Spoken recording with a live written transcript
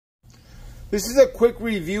This is a quick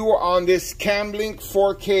review on this Camlink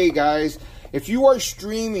 4K, guys. If you are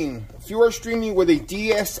streaming with a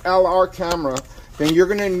DSLR camera, then you're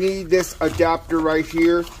gonna need this adapter right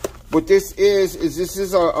here. What this is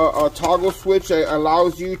a toggle switch that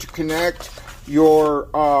allows you to connect your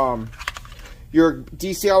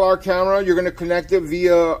DSLR camera. You're gonna connect it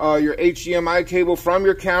via your HDMI cable from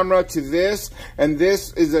your camera to this, and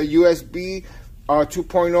this is a USB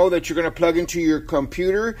 2.0 that you're going to plug into your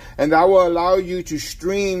computer, and that will allow you to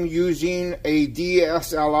stream using a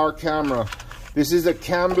DSLR camera. This is a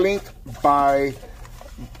Camlink by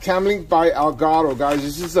Elgato, guys.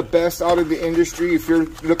 This is the best out of the industry. If you're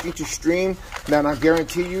looking to stream, then I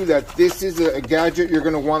guarantee you that this is a gadget you're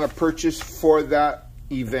going to want to purchase for that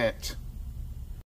event.